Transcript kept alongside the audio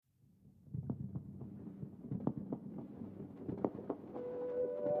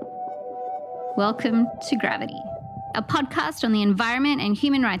Welcome to Gravity, a podcast on the environment and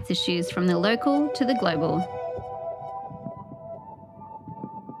human rights issues from the local to the global.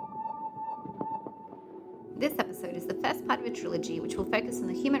 This episode is the first part of a trilogy which will focus on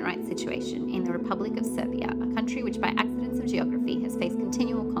the human rights situation in the Republic of Serbia, a country which by accidents of geography has faced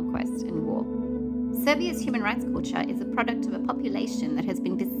continual conquest and war. Serbia's human rights culture is a product of a population that has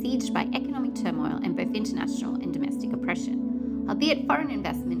been besieged by economic turmoil and both international and domestic oppression. Albeit foreign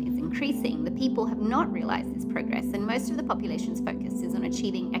investment is increasing, the people have not realised this progress, and most of the population's focus is on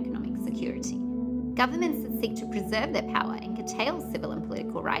achieving economic security. Governments that seek to preserve their power and curtail civil and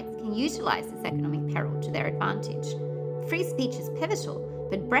political rights can utilise this economic peril to their advantage. Free speech is pivotal,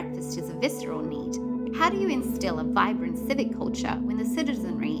 but breakfast is a visceral need. How do you instill a vibrant civic culture when the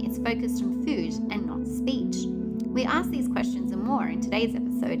citizenry is focused on food and not speech? We ask these questions and more in today's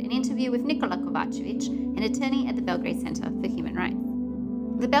episode, an interview with Nikola Kovacevic, an attorney at the Belgrade Center for Human Rights.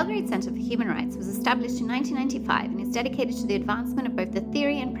 The Belgrade Center for Human Rights was established in 1995 and is dedicated to the advancement of both the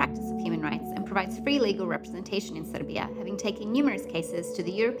theory and practice of human rights and provides free legal representation in Serbia, having taken numerous cases to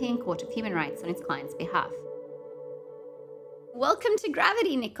the European Court of Human Rights on its clients' behalf. Welcome to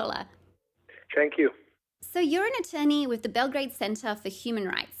Gravity, Nikola. Thank you. So you're an attorney with the Belgrade Center for Human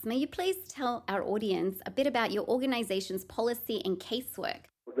Rights. May you please tell our audience a bit about your organization's policy and casework?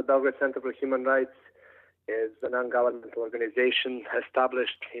 The Belgrade Center for Human Rights is a non-governmental organization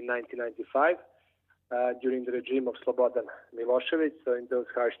established in 1995 during the regime of Slobodan Milosevic. So in those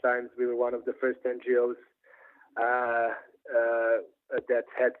harsh times, we were one of the first NGOs that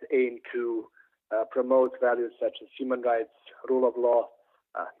had aimed to promote values such as human rights, rule of law,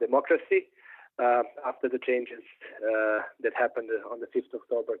 democracy. After the changes that happened on the 5th of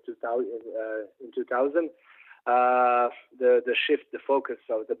October 2000, the shift, the focus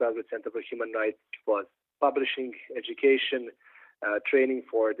of the Belgrade Center for Human Rights was publishing, education, training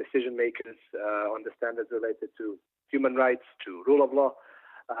for decision makers on the standards related to human rights, to rule of law.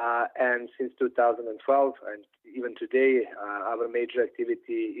 And since 2012, and even today, our major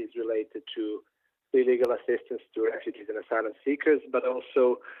activity is related to legal assistance to refugees and asylum seekers, but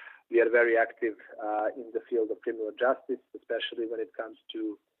also we are very active in the field of criminal justice, especially when it comes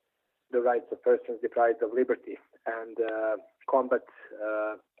to the rights of persons deprived of liberty and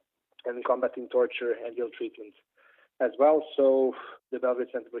combating torture and ill treatment as well. So the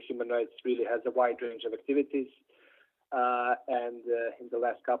Belgrade Center for Human Rights really has a wide range of activities. And in the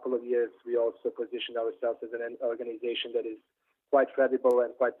last couple of years, we also positioned ourselves as an organization that is quite credible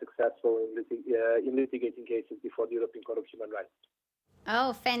and quite successful in litigating cases before the European Court of Human Rights.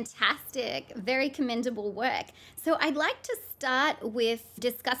 Oh, fantastic. Very commendable work. So I'd like to start with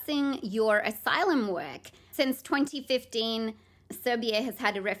discussing your asylum work. Since 2015, Serbia has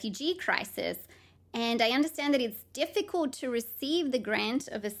had a refugee crisis, and I understand that it's difficult to receive the grant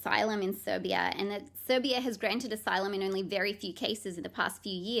of asylum in Serbia, and that Serbia has granted asylum in only very few cases in the past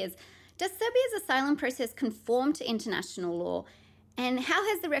few years. Does Serbia's asylum process conform to international law? And how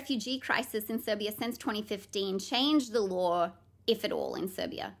has the refugee crisis in Serbia since 2015 changed the law, if at all, in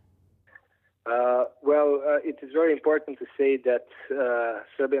Serbia? It is very important to say that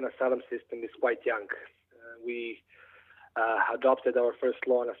Serbian asylum system is quite young. We adopted our first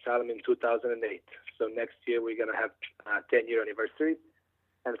law on asylum in 2008. So next year we're going to have a 10-year anniversary.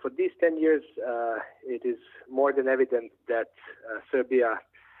 And for these 10 years, it is more than evident that Serbia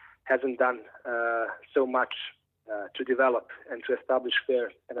hasn't done so much to develop and to establish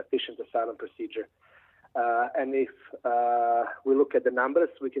fair and efficient asylum procedure. And if we look at the numbers,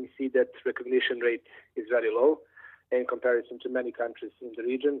 we can see that recognition rate is very low in comparison to many countries in the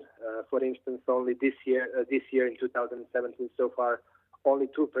region. For instance, only this year in 2017 so far, only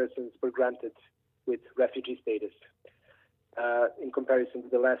 2 persons were granted with refugee status. In comparison to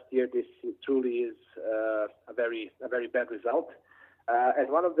the last year, this truly is a very bad result. And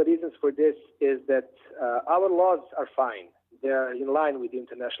one of the reasons for this is that our laws are fine. They are in line with the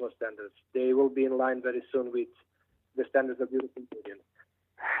international standards. They will be in line very soon with the standards of the European Union.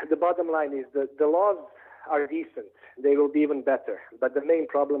 The bottom line is that the laws are decent. They will be even better. But the main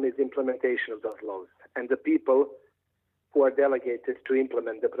problem is implementation of those laws and the people who are delegated to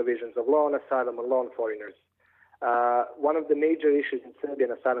implement the provisions of law on asylum and law on foreigners. One of the major issues in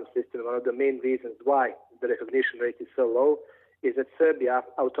Serbian asylum system, one of the main reasons why the recognition rate is so low, is that Serbia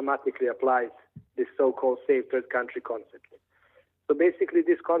automatically applies this so-called safe third country concept. So basically,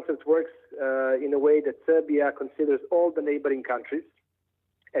 this concept works in a way that Serbia considers all the neighboring countries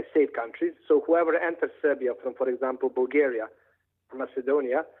as safe countries. So whoever enters Serbia from, for example, Bulgaria or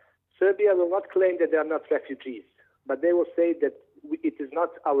Macedonia, Serbia will not claim that they are not refugees, but they will say that it is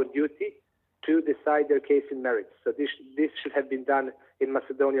not our duty to decide their case in merits. So this should have been done in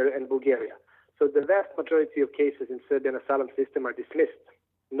Macedonia and Bulgaria. So the vast majority of cases in Serbian asylum system are dismissed,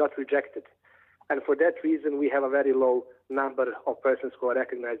 not rejected. And for that reason, we have a very low number of persons who are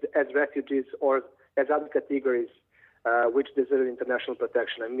recognized as refugees or as other categories which deserve international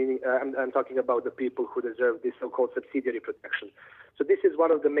protection. I'm talking about the people who deserve this so-called subsidiary protection. So this is one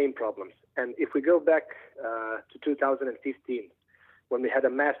of the main problems. And if we go back to 2015, when we had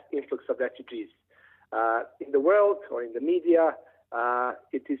a mass influx of refugees, in the world or in the media,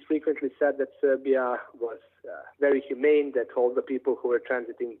 it is frequently said that Serbia was very humane, that all the people who were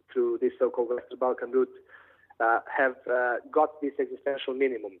transiting through this so-called Western Balkan route have got this existential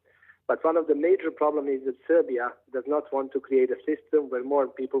minimum. But one of the major problems is that Serbia does not want to create a system where more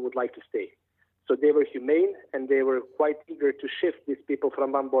people would like to stay. So they were humane and they were quite eager to shift these people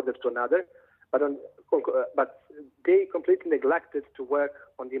from one border to another, but they completely neglected to work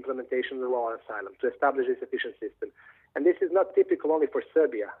on the implementation of the law on asylum, to establish a sufficient system. And this is not typical only for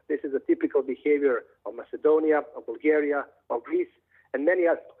Serbia. This is a typical behavior of Macedonia, of Bulgaria, of Greece, and many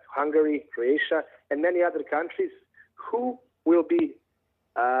other, Hungary, Croatia, and many other countries who will be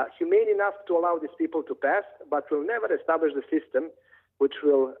humane enough to allow these people to pass, but will never establish the system which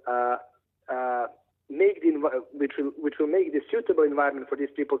will make the suitable environment for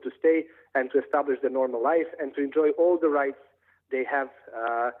these people to stay and to establish their normal life and to enjoy all the rights they have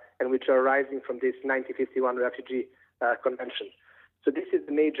and which are arising from this 1951 refugee convention. So this is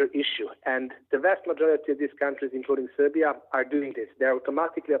the major issue, and the vast majority of these countries, including Serbia, are doing this. They're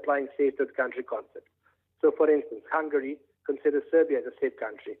automatically applying safe third country concept. So, for instance, Hungary considers Serbia as a safe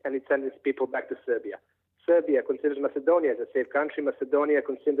country, and it sends its people back to Serbia. Serbia considers Macedonia as a safe country. Macedonia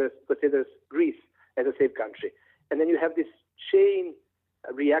considers Greece as a safe country. And then you have this chain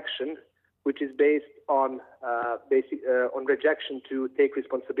reaction, which is based on rejection to take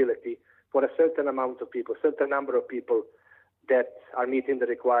responsibility for a certain amount of people, certain number of people that are meeting the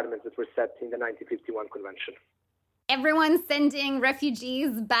requirements that were set in the 1951 convention. Everyone's sending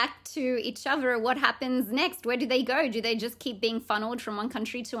refugees back to each other. What happens next? Where do they go? Do they just keep being funneled from one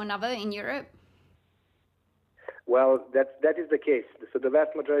country to another in Europe? Well, that is the case. So the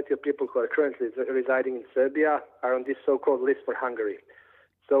vast majority of people who are currently residing in Serbia are on this so-called list for Hungary.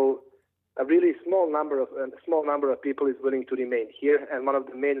 So a really small number of people is willing to remain here, and one of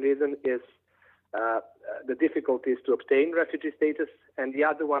the main reasons is the difficulties to obtain refugee status, and the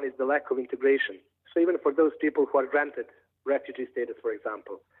other one is the lack of integration. So even for those people who are granted refugee status, for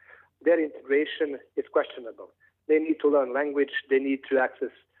example, their integration is questionable. They need to learn language, they need to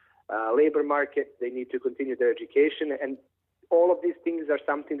access labor market, they need to continue their education, and all of these things are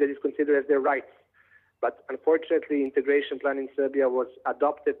something that is considered as their rights. But unfortunately, integration plan in Serbia was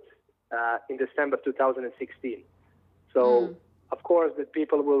adopted in December 2016. So, of course, the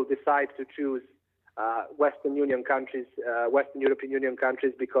people will decide to choose Western European countries,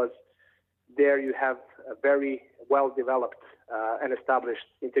 because there you have a very well-developed and established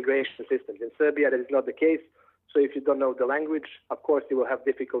integration systems. In Serbia, that is not the case. So if you don't know the language, of course, you will have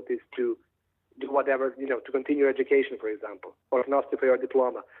difficulties to do whatever, to continue education, for example, or not for your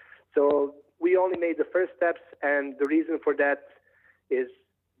diploma. So we only made the first steps, and the reason for that is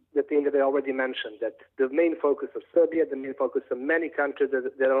the thing that I already mentioned, that the main focus of Serbia, the main focus of many countries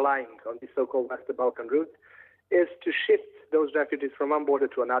that are lying on the so-called Western Balkan route, is to shift those refugees from one border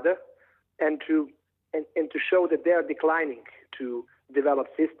to another, and to show that they are declining to develop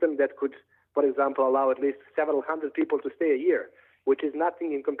systems that could, for example, allow at least several hundred people to stay a year, which is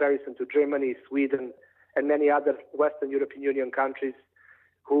nothing in comparison to Germany, Sweden, and many other Western European Union countries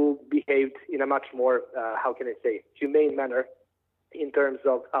who behaved in a much more, humane manner in terms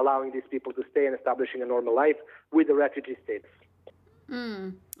of allowing these people to stay and establishing a normal life with the refugee status.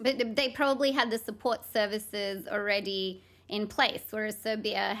 But they probably had the support services already in place, whereas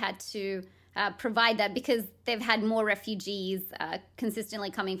Serbia had to provide that because they've had more refugees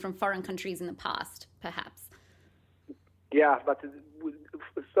consistently coming from foreign countries in the past, perhaps. Yeah, but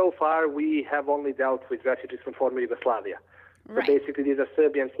so far we have only dealt with refugees from former Yugoslavia. Right. So basically these are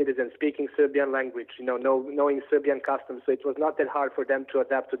Serbian citizens speaking Serbian language, knowing Serbian customs. So it was not that hard for them to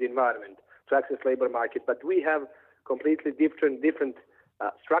adapt to the environment, to access labor market. But we have completely different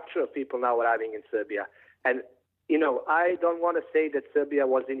structure of people now arriving in Serbia. And I don't want to say that Serbia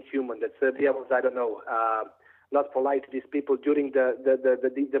was inhuman, that Serbia was, not polite to these people during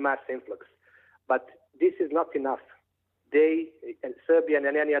the mass influx. But this is not enough. They, and Serbia and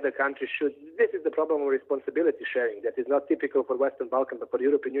any other country this is the problem of responsibility sharing that is not typical for Western Balkan, but for the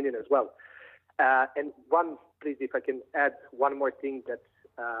European Union as well. And please, if I can add one more thing that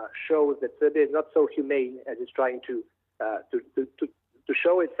shows that Serbia is not so humane as it's trying to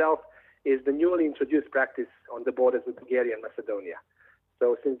show itself, is the newly introduced practice on the borders with Bulgaria and Macedonia.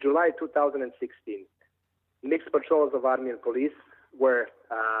 So since July 2016, mixed patrols of army and police were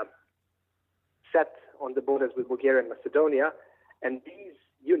set on the borders with Bulgaria and Macedonia, and these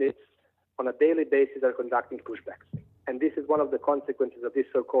units on a daily basis are conducting pushbacks. And this is one of the consequences of this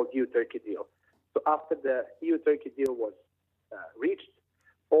so-called EU-Turkey deal. So after the EU-Turkey deal was reached,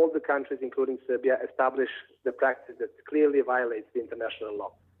 all the countries, including Serbia, established the practice that clearly violates the international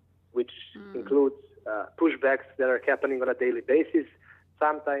law, which includes pushbacks that are happening on a daily basis,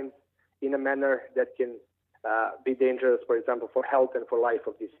 sometimes in a manner that can be dangerous, for example, for health and for life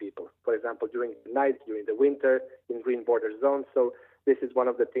of these people. For example, during the night, during the winter, in green border zones. So this is one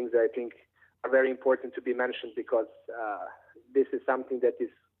of the things that I think are very important to be mentioned, because this is something that is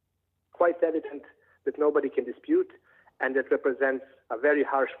quite evident, that nobody can dispute, and that represents a very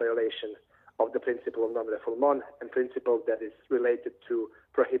harsh violation of the principle of non-refoulement and principle that is related to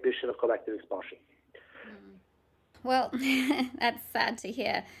prohibition of collective expulsion. Well, that's sad to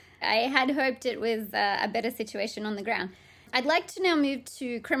hear. I had hoped it was a better situation on the ground. I'd like to now move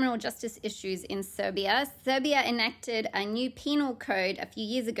to criminal justice issues in Serbia. Serbia enacted a new penal code a few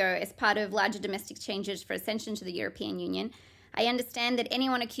years ago as part of larger domestic changes for accession to the European Union. I understand that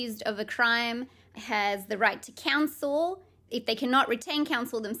anyone accused of a crime has the right to counsel. If they cannot retain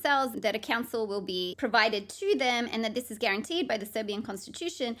counsel themselves, that a counsel will be provided to them, and that this is guaranteed by the Serbian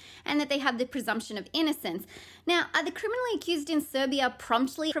constitution, and that they have the presumption of innocence. Now, are the criminally accused in Serbia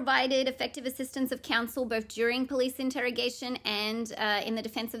promptly provided effective assistance of counsel both during police interrogation and in the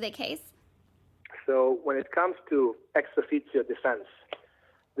defense of their case? So when it comes to ex officio defense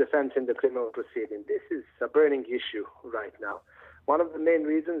in the criminal proceeding, this is a burning issue right now. One of the main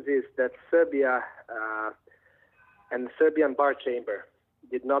reasons is that Serbia and the Serbian Bar Chamber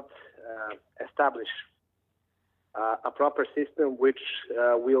did not establish a proper system which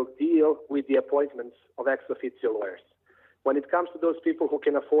will deal with the appointments of ex officio lawyers. When it comes to those people who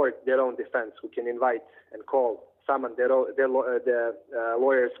can afford their own defense, who can invite and summon the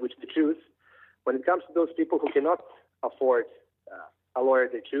lawyers which they choose, when it comes to those people who cannot afford a lawyer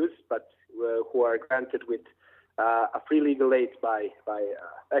they choose, but who are granted with a free legal aid by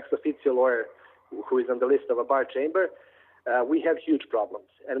ex officio lawyer who is on the list of a bar chamber, we have huge problems.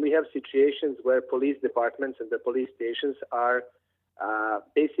 And we have situations where police departments and the police stations are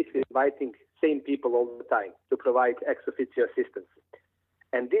basically inviting same people all the time to provide ex officio assistance.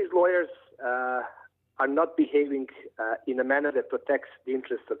 And these lawyers are not behaving in a manner that protects the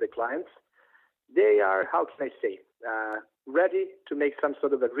interests of the clients. They are, how can I say, ready to make some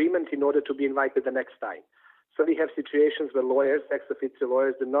sort of agreement in order to be invited the next time. So we have situations where lawyers, ex officio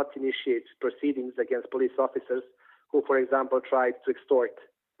lawyers, do not initiate proceedings against police officers who, for example, tried to extort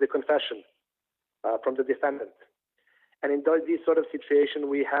the confession from the defendant. And in these sort of situations,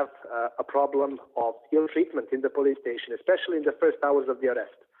 we have a problem of ill treatment in the police station, especially in the first hours of the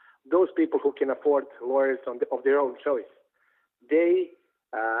arrest. Those people who can afford lawyers of their own choice, they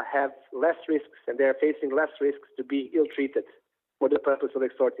have less risks, and they are facing less risks to be ill-treated for the purpose of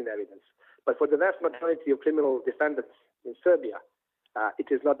extorting evidence. But for the vast majority of criminal defendants in Serbia, it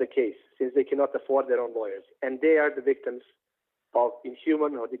is not the case, since they cannot afford their own lawyers. And they are the victims of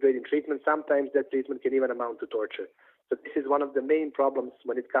inhuman or degrading treatment. Sometimes that treatment can even amount to torture. So this is one of the main problems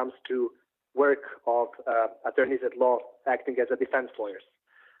when it comes to work of attorneys at law acting as a defense lawyers.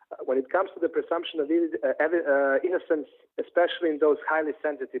 When it comes to the presumption of innocence, especially in those highly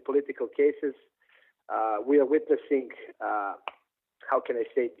sensitive political cases, we are witnessing, how can I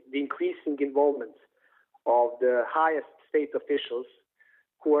say, the increasing involvement of the highest state officials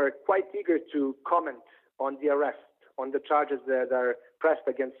who are quite eager to comment on the arrest, on the charges that are pressed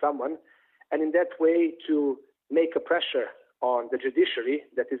against someone, and in that way to make a pressure on the judiciary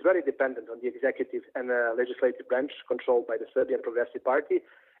that is very dependent on the executive and legislative branch controlled by the Serbian Progressive Party.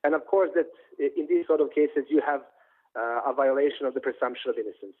 And of course that in these sort of cases you have a violation of the presumption of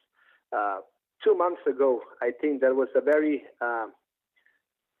innocence. 2 months ago, I think there was a very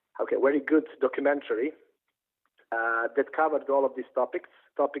good documentary that covered all of these topics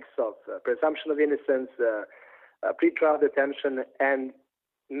of presumption of innocence, pretrial detention, and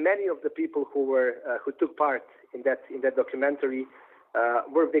many of the people who took part in that documentary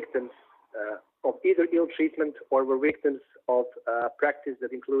were victims of either ill treatment or were victims of practice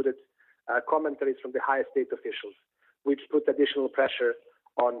that included commentaries from the highest state officials, which put additional pressure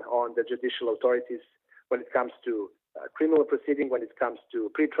on the judicial authorities when it comes to criminal proceeding, when it comes to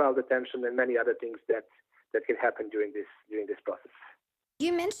pretrial detention, and many other things that can happen during this process.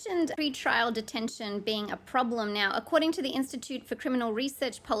 You mentioned pretrial detention being a problem now. According to the Institute for Criminal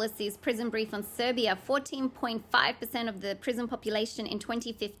Research Policy's Prison Brief on Serbia, 14.5% of the prison population in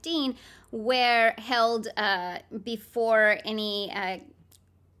 2015 were held before any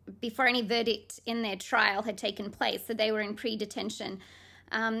before any verdict in their trial had taken place. So they were in pre-detention.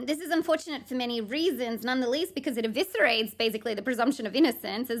 This is unfortunate for many reasons, none the least because it eviscerates basically the presumption of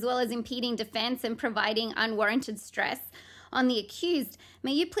innocence, as well as impeding defense and providing unwarranted stress on the accused.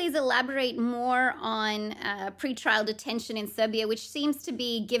 May you please elaborate more on pretrial detention in Serbia, which seems to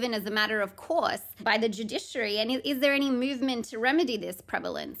be given as a matter of course by the judiciary? And is there any movement to remedy this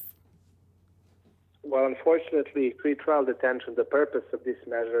prevalence? Well, unfortunately, pretrial detention, the purpose of this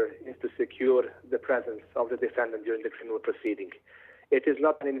measure is to secure the presence of the defendant during the criminal proceeding. It is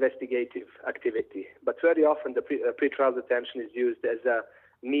not an investigative activity, but very often the pretrial detention is used as a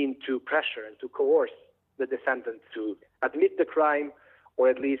mean to pressure and to coerce the defendant to admit the crime, or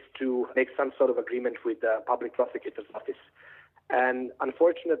at least to make some sort of agreement with the public prosecutor's office. And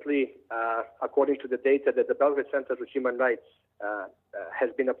unfortunately, according to the data that the Belgrade Center for Human Rights has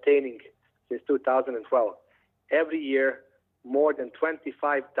been obtaining since 2012, every year more than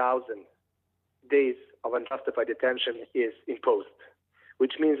 25,000 days of unjustified detention is imposed,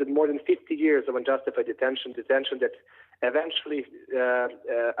 which means that more than 50 years of unjustified detention that eventually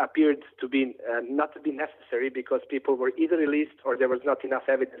appeared to be not to be necessary because people were either released or there was not enough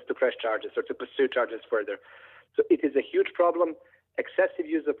evidence to press charges or to pursue charges further. So it is a huge problem. Excessive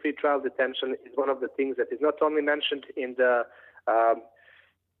use of pretrial detention is one of the things that is not only mentioned in the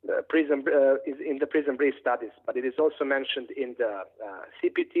prison brief studies, but it is also mentioned in the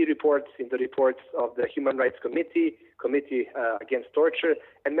CPT reports, in the reports of the Human Rights Committee Against Torture,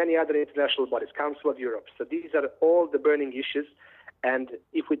 and many other international bodies, Council of Europe. So these are all the burning issues. And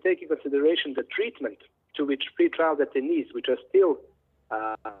if we take in consideration the treatment to which pretrial detainees, which are still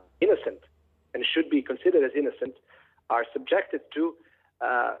innocent and should be considered as innocent, are subjected to,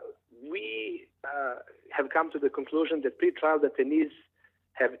 we have come to the conclusion that pretrial detainees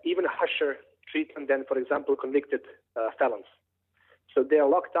have even harsher treatment than, for example, convicted felons. So they are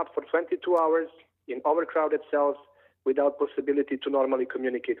locked up for 22 hours in overcrowded cells without possibility to normally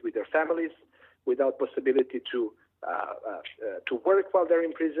communicate with their families, without possibility to work while they're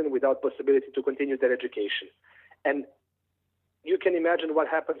in prison, without possibility to continue their education. And you can imagine what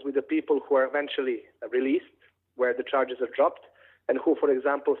happens with the people who are eventually released, where the charges are dropped, and who, for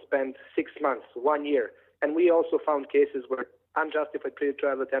example, spend 6 months, 1 year. And we also found cases where unjustified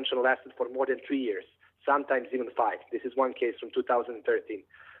pretrial detention lasted for more than 3 years, sometimes even 5. This is one case from 2013.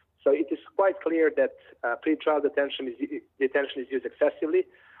 So it is quite clear that pretrial detention is used excessively,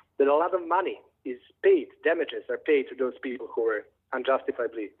 that a lot of money is paid, damages are paid to those people who were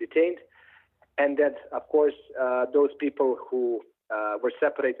unjustifiably detained, and that, of course, those people who were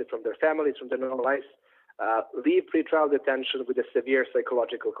separated from their families, from their normal lives, leave pretrial detention with the severe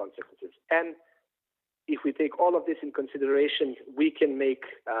psychological consequences. And if we take all of this in consideration, we can make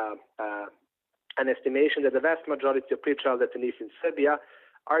an estimation that the vast majority of pretrial detainees in Serbia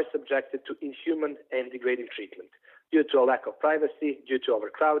are subjected to inhuman and degrading treatment due to a lack of privacy, due to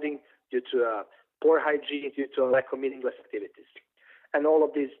overcrowding, due to poor hygiene, due to a lack of meaningless activities. And all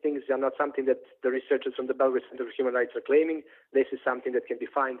of these things are not something that the researchers from the Belgrade Center for Human Rights are claiming. This is something that can be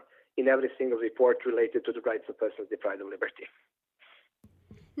found in every single report related to the rights of persons deprived of liberty.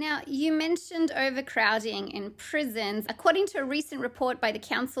 Now, you mentioned overcrowding in prisons. According to a recent report by the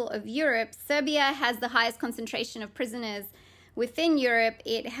Council of Europe, Serbia has the highest concentration of prisoners within Europe.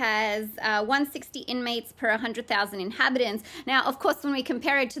 It has 160 inmates per 100,000 inhabitants. Now, of course, when we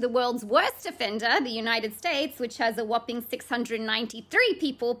compare it to the world's worst offender, the United States, which has a whopping 693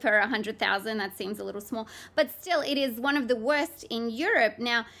 people per 100,000, that seems a little small, but still it is one of the worst in Europe.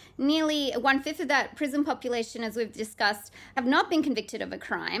 Now, nearly 1/5 of that prison population, as we've discussed, have not been convicted of a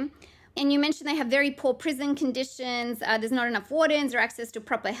crime. And you mentioned they have very poor prison conditions. There's not enough wardens or access to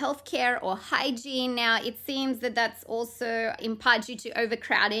proper health care or hygiene. Now, it seems that that's also in part due to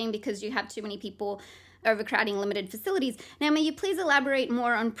overcrowding because you have too many people overcrowding limited facilities. Now, may you please elaborate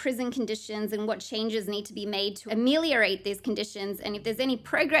more on prison conditions and what changes need to be made to ameliorate these conditions, and if there's any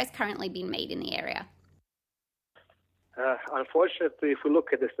progress currently being made in the area? Unfortunately, if we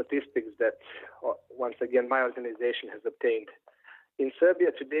look at the statistics that, once again, my organization has obtained, in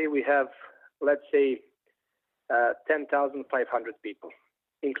Serbia today we have, let's say, 10,500 people,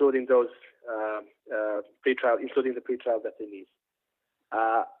 including those including the pretrial detainees.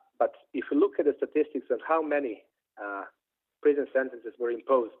 But if we look at the statistics of how many prison sentences were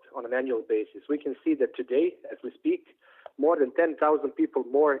imposed on an annual basis, we can see that today, as we speak, more than 10,000 people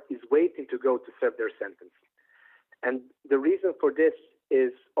more is waiting to go to serve their sentence. And the reason for this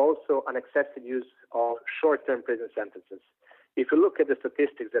is also an excessive use of short-term prison sentences. If you look at the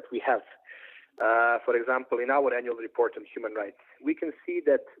statistics that we have, for example, in our annual report on human rights, we can see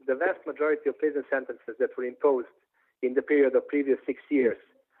that the vast majority of prison sentences that were imposed in the period of previous 6 years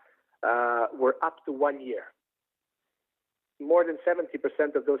were up to 1 year. More than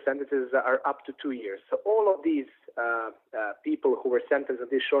 70% of those sentences are up to 2 years. So all of these people who were sentenced on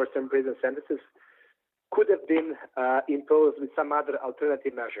these short-term prison sentences could have been imposed with some other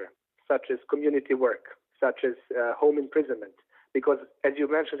alternative measure, such as community work, such as home imprisonment. Because, as you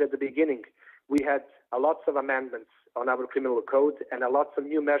mentioned at the beginning, we had lots of amendments on our criminal code and lots of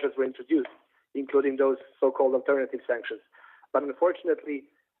new measures were introduced, including those so-called alternative sanctions. But unfortunately,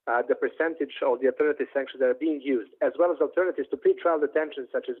 the percentage of the alternative sanctions that are being used, as well as alternatives to pretrial detention,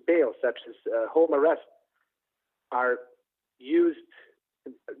 such as bail, such as home arrest, are used.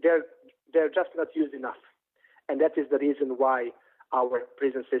 They're just not used enough, and that is the reason why our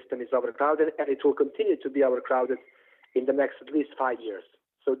prison system is overcrowded, and it will continue to be overcrowded in the next at least 5 years.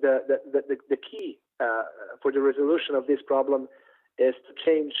 So the key for the resolution of this problem is to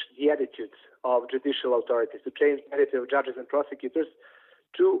change the attitudes of judicial authorities, to change the attitude of judges and prosecutors,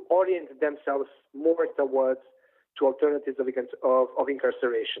 to orient themselves more towards to alternatives of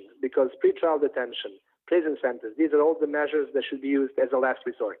incarceration. Because pretrial detention, prison sentence, these are all the measures that should be used as a last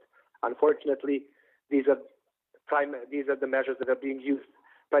resort. Unfortunately, these are the measures that are being used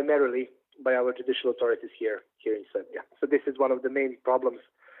primarily by our judicial authorities here in Serbia. So this is one of the main problems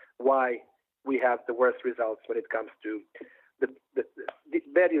why we have the worst results when it comes to the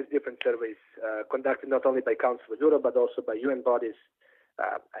various different surveys conducted not only by Council of Europe but also by UN bodies,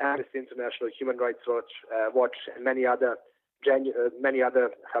 Amnesty International, Human Rights Watch, and many other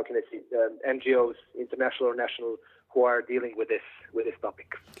NGOs, international or national, who are dealing with this topic.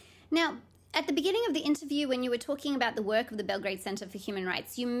 Now, at the beginning of the interview, when you were talking about the work of the Belgrade Center for Human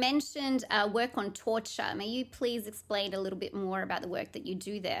Rights, you mentioned work on torture. May you please explain a little bit more about the work that you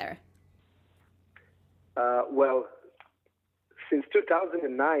do there? Well, since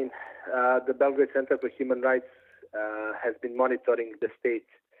 2009, the Belgrade Center for Human Rights has been monitoring the state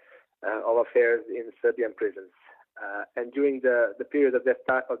of affairs in Serbian prisons. And during the period of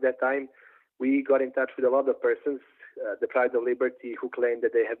that time, we got in touch with a lot of persons deprived of liberty who claimed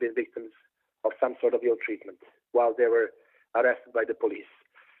that they have been victims of some sort of ill treatment while they were arrested by the police.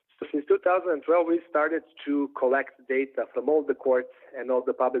 So since 2012, we started to collect data from all the courts and all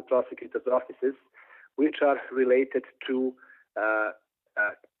the public prosecutors' offices, which are related to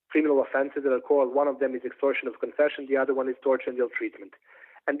criminal offenses that are called, one of them is extortion of confession, the other one is torture and ill treatment.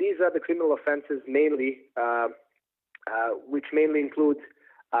 And these are the criminal offenses mainly, which mainly include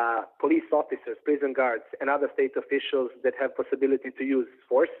police officers, prison guards, and other state officials that have possibility to use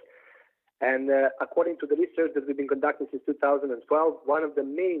force. And according to the research that we've been conducting since 2012, one of the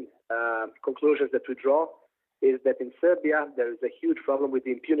main conclusions that we draw is that in Serbia, there is a huge problem with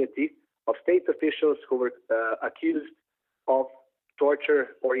the impunity of state officials who were accused of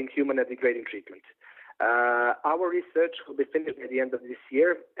torture or inhuman and degrading treatment. Our research will be finished at the end of this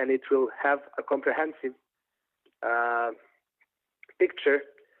year, and it will have a comprehensive picture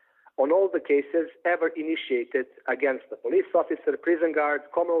on all the cases ever initiated against a police officer, prison guard,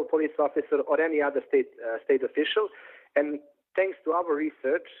 commonwealth police officer, or any other state official. And thanks to our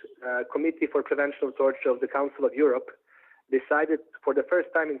research, Committee for Prevention of Torture of the Council of Europe decided for the first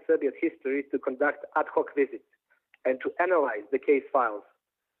time in Serbia's history to conduct ad hoc visits and to analyze the case files,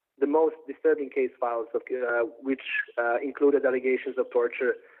 the most disturbing case files, which included allegations of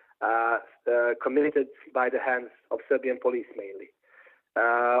torture committed by the hands of Serbian police mainly.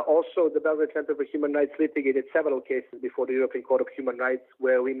 Also, the Belgrade Center for Human Rights litigated several cases before the European Court of Human Rights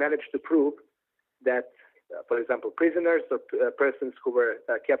where we managed to prove that, for example, prisoners or persons who were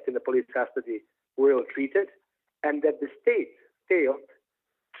kept in the police custody were ill-treated, and that the state failed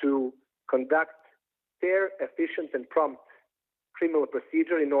to conduct fair, efficient, and prompt criminal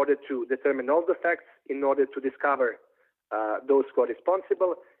procedure in order to determine all the facts, in order to discover those who are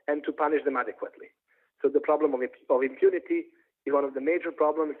responsible, and to punish them adequately. So the problem of impunity is one of the major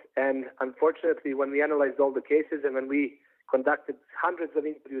problems, and unfortunately, when we analyzed all the cases and when we conducted hundreds of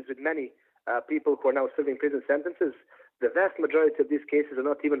interviews with many people who are now serving prison sentences, the vast majority of these cases are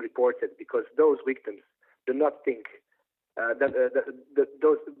not even reported because those victims do not think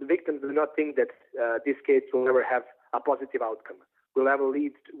those victims do not think that this case will ever have a positive outcome, will ever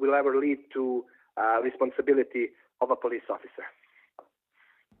lead to responsibility of a police officer.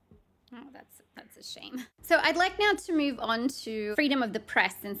 Oh, that's a shame. So I'd like now to move on to freedom of the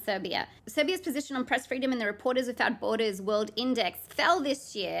press in Serbia. Serbia's position on press freedom in the Reporters Without Borders World Index fell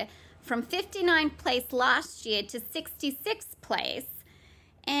this year from 59th place last year to 66th place.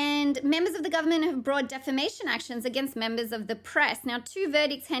 And members of the government have brought defamation actions against members of the press. Now, 2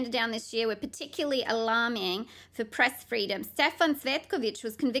 verdicts handed down this year were particularly alarming for press freedom. Stefan Cvetkovic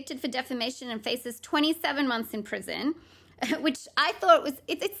was convicted for defamation and faces 27 months in prison. which I thought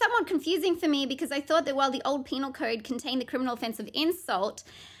it's somewhat confusing for me, because I thought that while the old penal code contained the criminal offence of insult,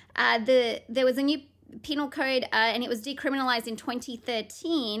 there was a new penal code and it was decriminalized in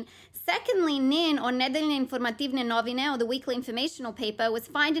 2013. Secondly, NIN, or Nedeljne informativne novine, or the weekly informational paper, was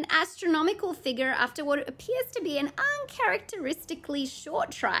fined an astronomical figure after what appears to be an uncharacteristically short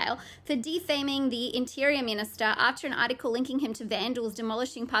trial for defaming the interior minister after an article linking him to vandals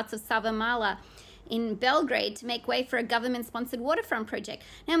demolishing parts of Savamala in Belgrade to make way for a government-sponsored waterfront project.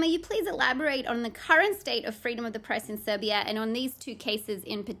 Now, may you please elaborate on the current state of freedom of the press in Serbia and on these two cases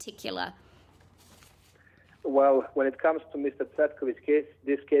in particular? Well, when it comes to Mr. Cvetković's case,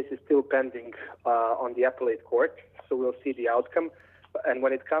 this case is still pending on the appellate court, so we'll see the outcome. And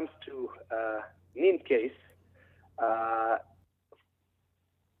when it comes to NIN case,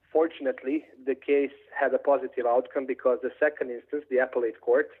 fortunately, the case had a positive outcome because the second instance, the appellate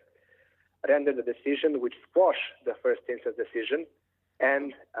court, rendered a decision which squashed the first instance decision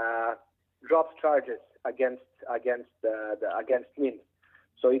and dropped charges against NIN.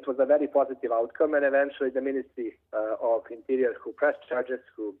 So it was a very positive outcome, and eventually the Ministry of Interior, who pressed charges,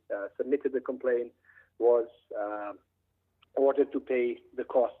 who submitted the complaint, was ordered to pay the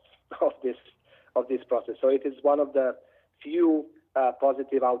costs of this process. So it is one of the few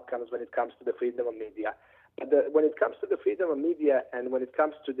positive outcomes when it comes to the freedom of media. But when it comes to the freedom of media and when it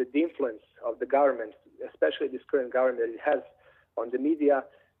comes to the influence of the government, especially this current government that it has on the media,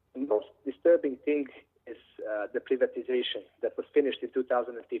 the most disturbing thing is the privatization that was finished in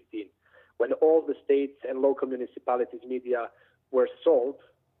 2015, when all the states and local municipalities media were sold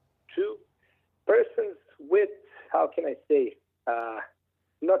to persons with, how can I say,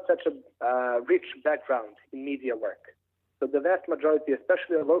 not such a rich background in media work. So the vast majority,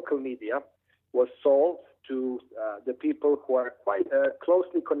 especially the local media, was sold to the people who are quite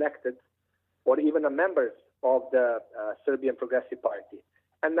closely connected or even members of the Serbian Progressive Party.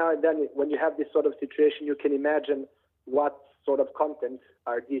 And now and then, when you have this sort of situation, you can imagine what sort of content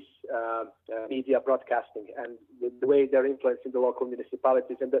are these media broadcasting and the way they're influencing the local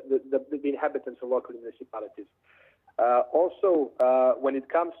municipalities and the inhabitants of local municipalities. Also, when it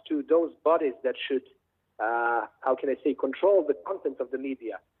comes to those bodies that should, how can I say, control the content of the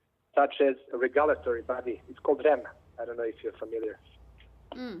media, such as a regulatory body, it's called REM. I don't know if you're familiar.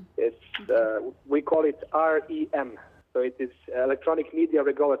 It's we call it REM. So it is Electronic Media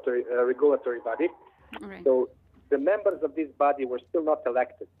Regulatory Body. Right. So the members of this body were still not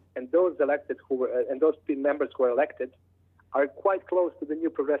elected, and those elected those members who were elected are quite close to the new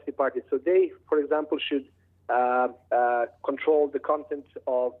Progressive Party. So they, for example, should control the content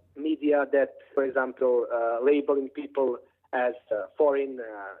of media that, for example, labeling people as foreign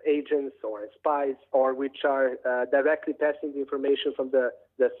agents or spies, or which are directly passing the information from the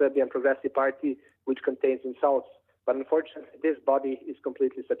Serbian Progressive Party, which contains insults. But unfortunately, this body is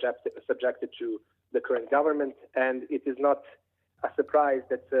completely subjected to the current government, and it is not a surprise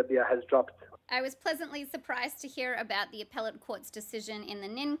that Serbia has dropped. I was pleasantly surprised to hear about the appellate court's decision in the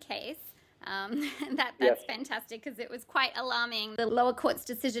NIN case. That's yes. Fantastic, because it was quite alarming, the lower court's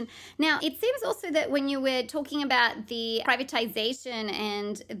decision. Now, it seems also that when you were talking about the privatization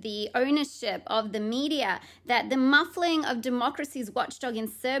and the ownership of the media, that the muffling of democracy's watchdog in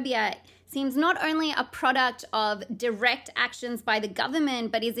Serbia seems not only a product of direct actions by the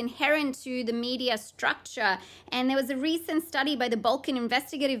government, but is inherent to the media structure. And there was a recent study by the Balkan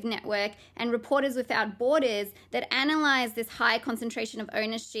Investigative Network and Reporters Without Borders that analyzed this high concentration of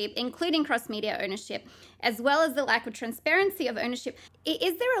ownership, including cross-media ownership, as well as the lack of transparency of ownership.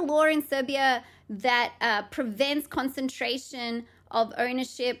 Is there a law in Serbia that prevents concentration of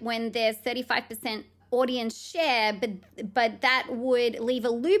ownership when there's 35% audience share, but that would leave a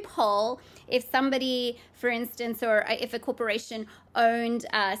loophole if somebody, for instance, or if a corporation owned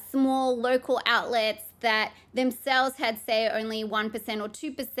small local outlets that themselves had, say, only 1% or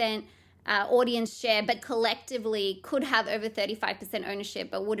 2% audience share, but collectively could have over 35% ownership,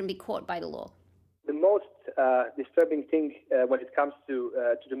 but wouldn't be caught by the law? The most disturbing thing when it comes to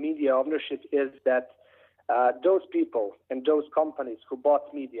the media ownership is that those people and those companies who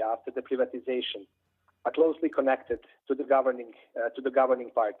bought media after the privatization are closely connected to the governing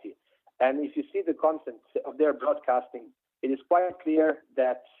party. And if you see the content of their broadcasting, it is quite clear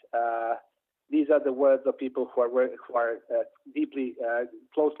that these are the words of people who are deeply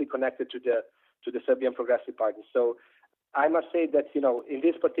closely connected to the Serbian Progressive Party. So I must say that, in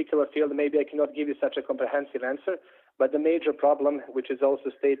this particular field, maybe I cannot give you such a comprehensive answer, but the major problem, which is also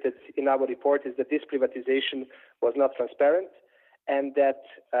stated in our report, is that this privatization was not transparent, and that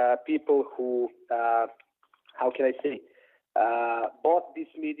people who, bought this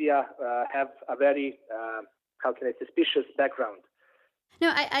media have a very, suspicious background.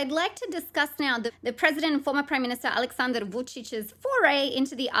 No, I'd like to discuss now the president and former Prime Minister Aleksandar Vučić's foray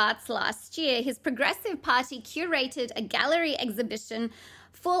into the arts last year. His Progressive Party curated a gallery exhibition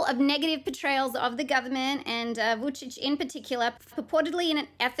full of negative portrayals of the government and Vučić in particular, purportedly in an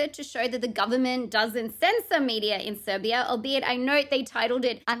effort to show that the government doesn't censor media in Serbia, albeit I note they titled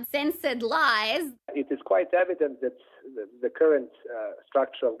it Uncensored Lies. It is quite evident that the current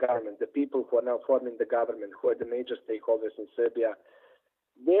structure of government, the people who are now forming the government, who are the major stakeholders in Serbia,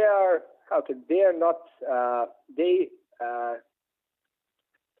 they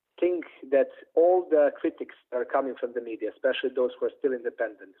think that all the critics are coming from the media, especially those who are still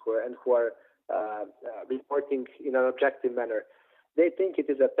independent, who are reporting in an objective manner. They think it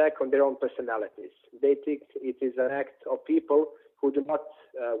is an attack on their own personalities. They think it is an act of people who do not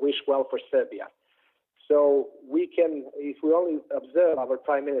wish well for Serbia. So we can, if we only observe our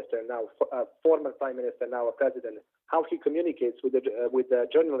Prime Minister now, former Prime Minister, now a President, how he communicates with the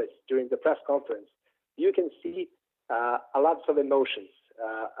journalists during the press conference, you can see a lot of emotions,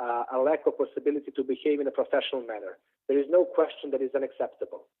 a lack of possibility to behave in a professional manner. There is no question that is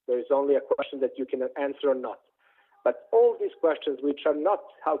unacceptable. There is only a question that you can answer or not. But all these questions, which are not,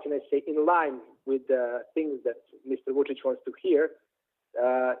 in line with the things that Mr. Vučić wants to hear,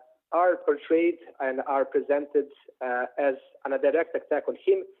 are portrayed and are presented as a direct attack on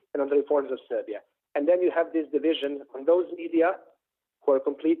him and on the reforms of Serbia. And then you have this division on those media who are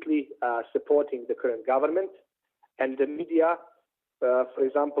completely supporting the current government, and the media, for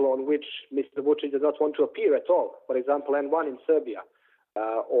example, on which Mr. Vučić does not want to appear at all. For example, N1 in Serbia,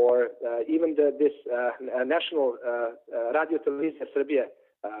 or even this national radio television Serbia,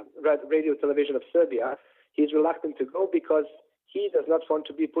 radio television of Serbia. He's reluctant to go because he does not want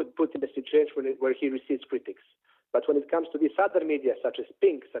to be put in a situation where he receives critics. But when it comes to these other media, such as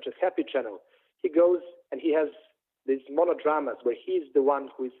Pink, such as Happy Channel, he goes and he has these monodramas where he's the one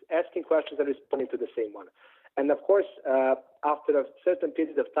who is asking questions and responding to the same one. And of course, after a certain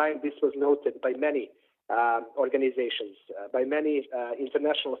period of time, this was noted by many organizations, by many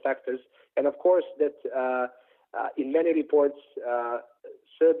international factors. And of course, that in many reports,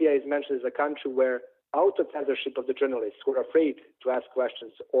 Serbia is mentioned as a country where auto-censorship of the journalists who are afraid to ask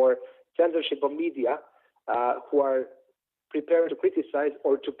questions, or censorship of media who are prepared to criticize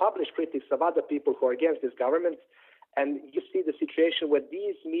or to publish critics of other people who are against this government. And you see the situation where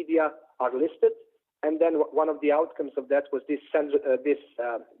these media are listed, and then one of the outcomes of that was this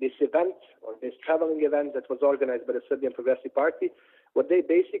event, or this traveling event that was organized by the Serbian Progressive Party, where they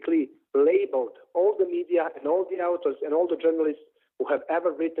basically labeled all the media and all the authors and all the journalists who have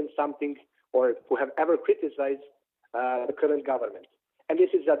ever written something or who have ever criticized the current government. And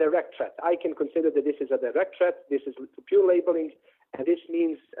this is a direct threat. I can consider that this is a direct threat. This is pure labeling, and this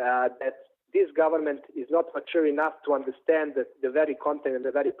means that this government is not mature enough to understand the very content and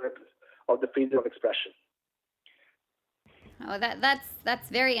the very purpose of the freedom of expression. Oh, that's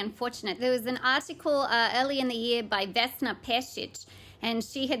very unfortunate. There was an article early in the year by Vesna Pešić, and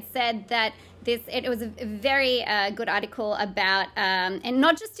she had said that it was a very good article about, and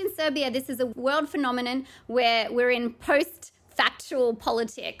not just in Serbia, this is a world phenomenon where we're in post-factual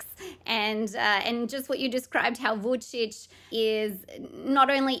politics, and just what you described, how Vučić is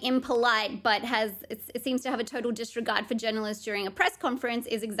not only impolite, but it seems to have a total disregard for journalists during a press conference,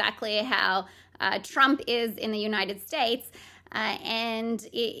 is exactly how Trump is in the United States. And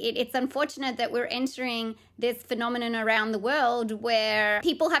it's unfortunate that we're entering this phenomenon around the world where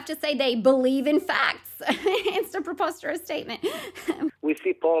people have to say they believe in facts. It's a preposterous statement. We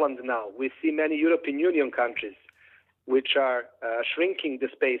see Poland now. We see many European Union countries which are shrinking the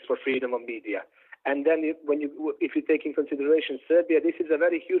space for freedom of media. And then if you take in consideration Serbia, this is a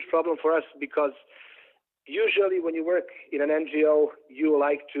very huge problem for us, because usually when you work in an NGO, you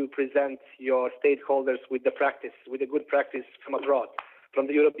like to present your stakeholders with a good practice from abroad, from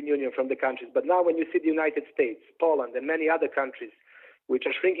the European Union, from the countries. But now when you see the United States, Poland, and many other countries which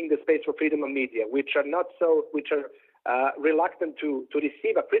are shrinking the space for freedom of media, which are reluctant to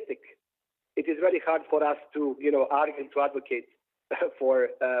receive a critic, it is very hard for us to argue and to advocate for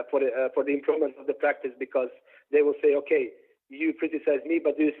the improvement of the practice, because they will say, okay, you criticize me,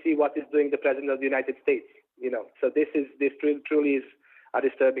 but do you see what is doing the President of the United States? So this truly is a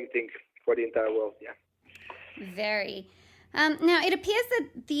disturbing thing for the entire world. Yeah. Very. Now, it appears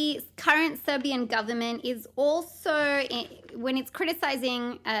that the current Serbian government is also, when it's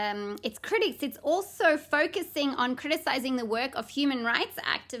criticizing its critics, it's also focusing on criticizing the work of human rights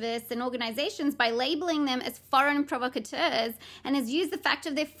activists and organizations by labeling them as foreign provocateurs, and has used the fact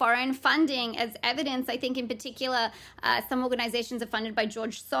of their foreign funding as evidence. I think in particular, some organizations are funded by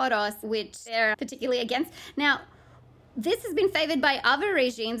George Soros, which they're particularly against. Now, this has been favored by other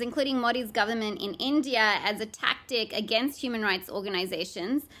regimes, including Modi's government in India, as a tactic against human rights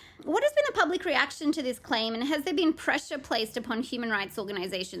organizations. What has been the public reaction to this claim, and has there been pressure placed upon human rights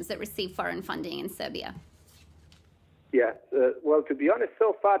organizations that receive foreign funding in Serbia? Yeah, well, to be honest,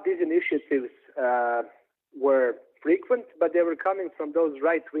 so far these initiatives were frequent, but they were coming from those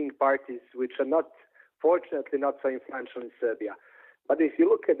right-wing parties, which are fortunately not so influential in Serbia. But if you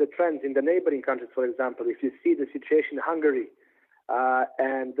look at the trends in the neighboring countries, for example, if you see the situation in Hungary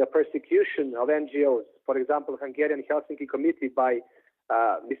and the persecution of NGOs, for example, Hungarian Helsinki Committee by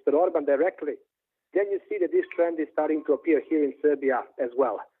Mr. Orban directly, then you see that this trend is starting to appear here in Serbia as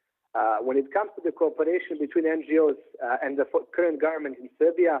well. When it comes to the cooperation between NGOs and the current government in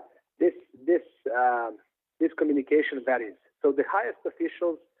Serbia, this communication varies. So the highest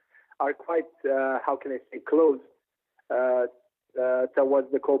officials are quite, close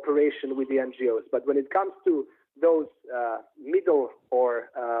towards the cooperation with the NGOs. But when it comes to those middle or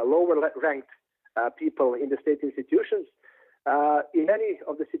lower ranked people in the state institutions, in many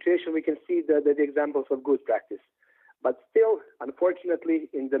of the situations we can see the examples of good practice. But still, unfortunately,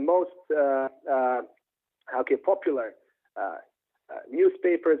 in the most popular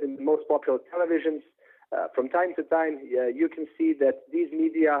newspapers, in the most popular televisions, from time to time, you can see that these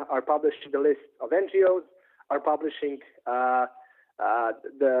media are publishing the list of NGOs, are publishing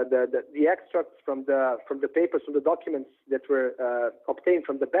the extracts from the papers, from the documents that were obtained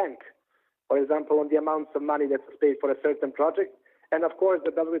from the bank, for example, on the amounts of money that was paid for a certain project. And of course,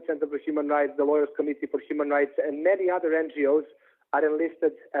 the Belgrade Center for Human Rights, the Lawyers Committee for Human Rights, and many other NGOs are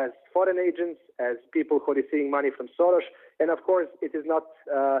enlisted as foreign agents, as people who are receiving money from Soros. And of course, it is not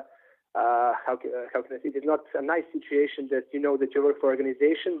it is not a nice situation that you know that you work for an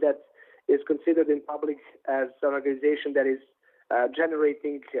organization that is considered in public as an organization that is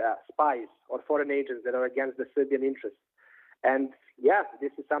generating spies or foreign agents that are against the Serbian interests. And yeah,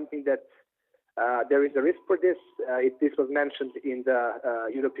 this is something that there is a risk for this. This was mentioned in the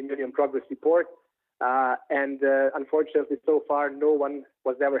European Union Progress Report. And unfortunately, so far, no one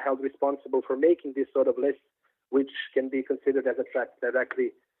was ever held responsible for making this sort of list, which can be considered as a threat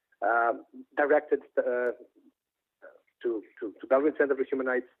directly directed to Belgrade Center for Human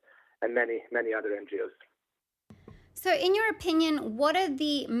Rights and many other NGOs. So in your opinion, what are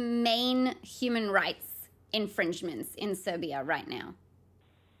the main human rights infringements in Serbia right now?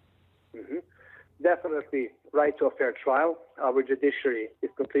 Mm-hmm. Definitely right to a fair trial. Our judiciary is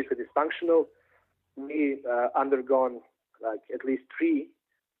completely dysfunctional. We undergone at least 3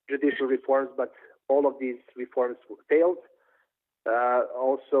 judicial reforms, but all of these reforms failed.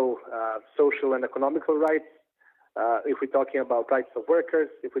 Also, social and economical rights. If we're talking about rights of workers,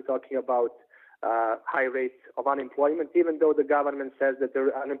 if we're talking about high rate of unemployment, even though the government says that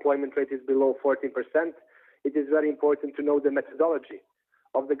the unemployment rate is below 14%, it is very important to know the methodology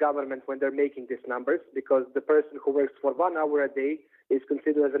of the government when they're making these numbers, because the person who works for 1 hour a day is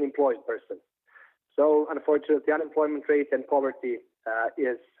considered as an employed person. So unfortunately, unemployment rate and poverty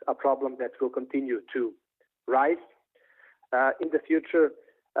is a problem that will continue to rise in the future.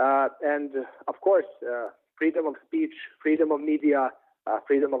 And of course, freedom of speech, freedom of media,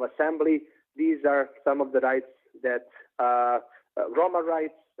 freedom of assembly. These are some of the rights that Roma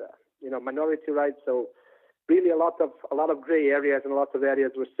rights, minority rights. So really a lot of gray areas and a lot of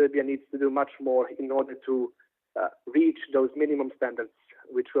areas where Serbia needs to do much more in order to reach those minimum standards,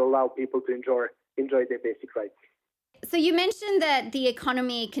 which will allow people to enjoy their basic rights. So you mentioned that the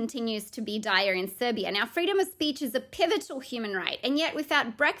economy continues to be dire in Serbia. Now, freedom of speech is a pivotal human right, and yet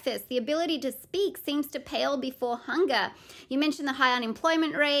without breakfast, the ability to speak seems to pale before hunger. You mentioned the high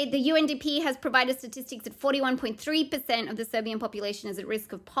unemployment rate. The UNDP has provided statistics that 41.3% of the Serbian population is at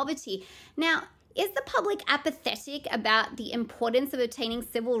risk of poverty. Now, is the public apathetic about the importance of obtaining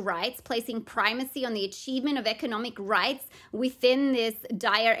civil rights, placing primacy on the achievement of economic rights within this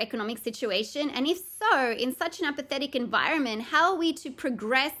dire economic situation? And if so, in such an apathetic environment, how are we to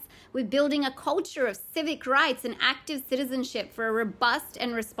progress with building a culture of civic rights and active citizenship for a robust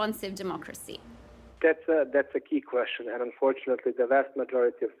and responsive democracy? That's a key question. And unfortunately, the vast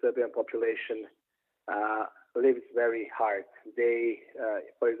majority of Serbian population lives very hard. They,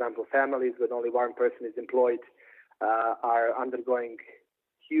 for example, families with only one person is employed are undergoing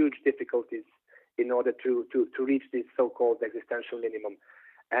huge difficulties in order to reach this so-called existential minimum.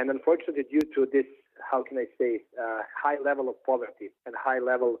 And unfortunately, due to this, how can I say, high level of poverty and high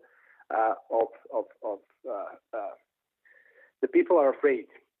level the people are afraid.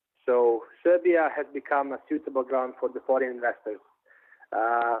 So Serbia has become a suitable ground for the foreign investors.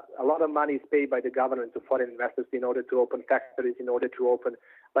 A lot of money is paid by the government to foreign investors in order to open factories,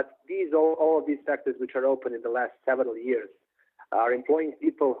 but all of these factories which are open in the last several years are employing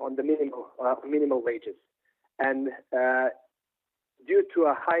people on the minimal wages. And due to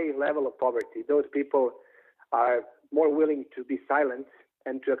a high level of poverty, those people are more willing to be silent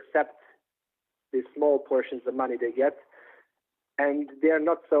and to accept the small portions of money they get. And they are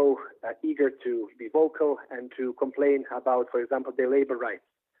not so eager to be vocal and to complain about, for example, their labor rights.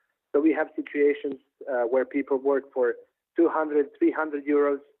 So we have situations where people work for 200, 300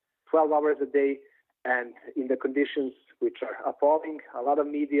 euros, 12 hours a day, and in the conditions which are appalling. A lot of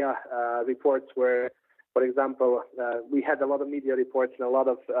media reports where, for example, we had a lot of media reports and a lot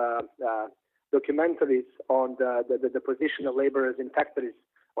of documentaries on the position of laborers in factories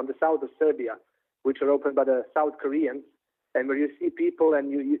on the south of Serbia, which are opened by the South Koreans. And where you see people, and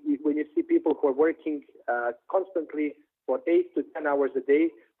when you see people who are working constantly for 8 to 10 hours a day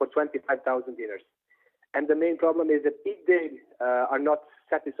for 25,000 dinars. And the main problem is that if they are not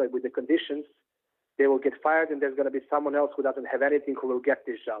satisfied with the conditions, they will get fired, and there's going to be someone else who doesn't have anything who will get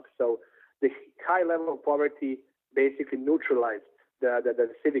this job. So the high level of poverty basically neutralized the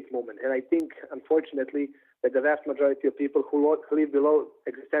civic movement. And I think, unfortunately, that the vast majority of people who live below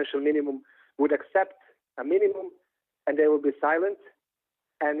existential minimum would accept a minimum, and they will be silent,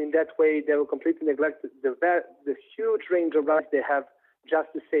 and in that way they will completely neglect the huge range of rights they have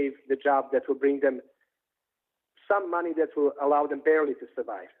just to save the job that will bring them some money that will allow them barely to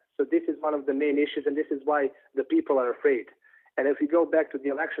survive. So this is one of the main issues, and this is why the people are afraid. And if we go back to the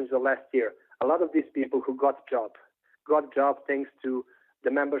elections of last year, a lot of these people who got job thanks to the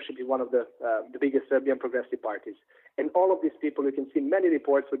membership in one of the biggest Serbian progressive parties. And all of these people, you can see many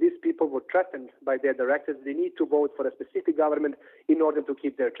reports where these people were threatened by their directors. They need to vote for a specific government in order to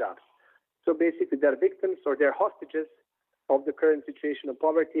keep their jobs. So basically, they're victims or they're hostages of the current situation of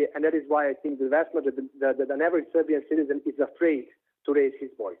poverty. And that is why I think the vast majority, an average Serbian citizen is afraid to raise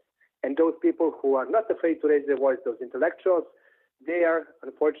his voice. And those people who are not afraid to raise their voice, those intellectuals, they are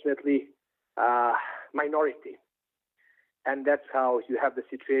unfortunately minority. And that's how you have the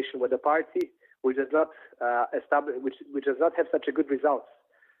situation where the party, which does not which does not have such a good results,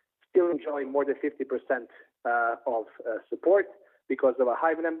 still enjoy more than 50% of support because of a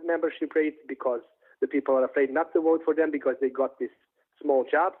high membership rate, because the people are afraid not to vote for them because they got these small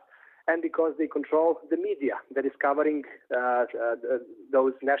jobs, and because they control the media that is covering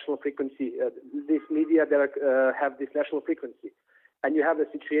those national frequency, this media that have this national frequency. And you have a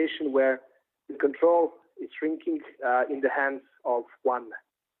situation where the control is shrinking in the hands of one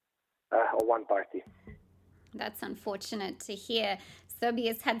party. That's unfortunate to hear.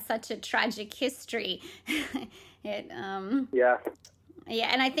 Serbia's had such a tragic history.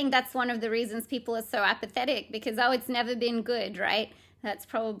 Yeah, and I think that's one of the reasons people are so apathetic, because, it's never been good, right? That's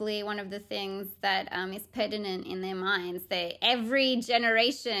probably one of the things that is pertinent in their minds. Every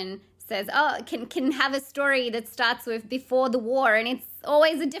generation says, can have a story that starts with before the war, and it's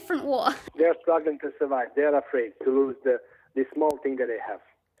always a different war. They're struggling to survive. They're afraid to lose the small thing that they have.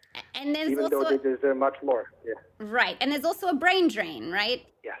 And there's even though they deserve much more. Yeah. Right. And there's also a brain drain, right?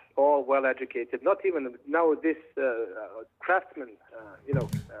 Yes, all well-educated. Not even now this craftsmen,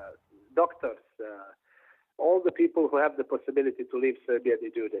 doctors, all the people who have the possibility to leave Serbia, they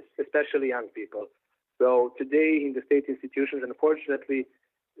do this, especially young people. So today in the state institutions, unfortunately,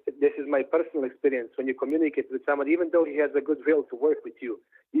 this is my personal experience, when you communicate with someone, even though he has a good will to work with you,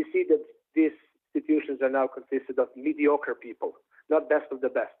 you see that these institutions are now consisted of mediocre people. Not best of the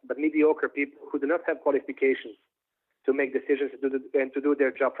best, but mediocre people who do not have qualifications to make decisions and to do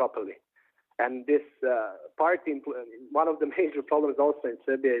their job properly. And this party, one of the major problems also in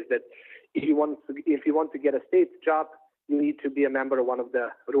Serbia is that if you want to get a state job, you need to be a member of one of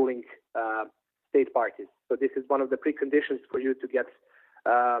the ruling state parties. So this is one of the preconditions for you to get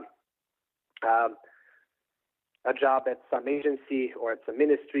a job at some agency or at some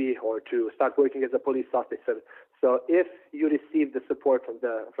ministry, or to start working as a police officer. So if you receive the support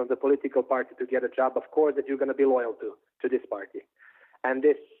from the political party to get a job, of course that you're going to be loyal to this party. And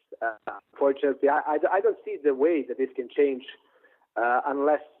this, unfortunately, I don't see the way that this can change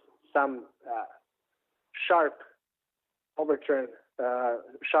unless some sharp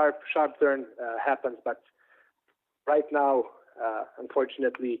turn happens. But right now,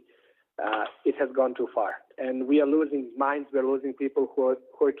 unfortunately, it has gone too far, and we are losing minds. We're losing people who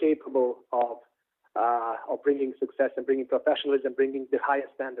are capable of of bringing success and bringing professionalism, bringing the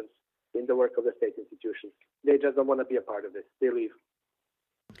highest standards in the work of the state institutions. They just don't want to be a part of this. They leave.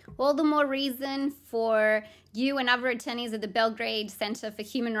 All the more reason for you and other attorneys at the Belgrade Center for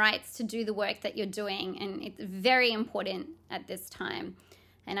Human Rights to do the work that you're doing. And it's very important at this time.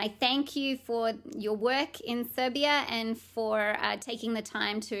 And I thank you for your work in Serbia and for taking the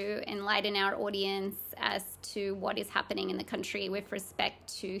time to enlighten our audience as to what is happening in the country with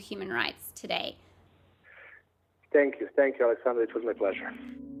respect to human rights today. Thank you. Thank you, Alexandra. It was my pleasure.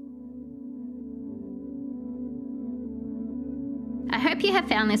 I hope you have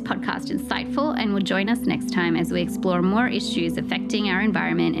found this podcast insightful and will join us next time as we explore more issues affecting our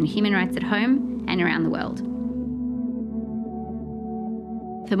environment and human rights at home and around the world.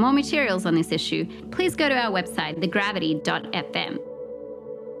 For more materials on this issue, please go to our website, thegravity.fm.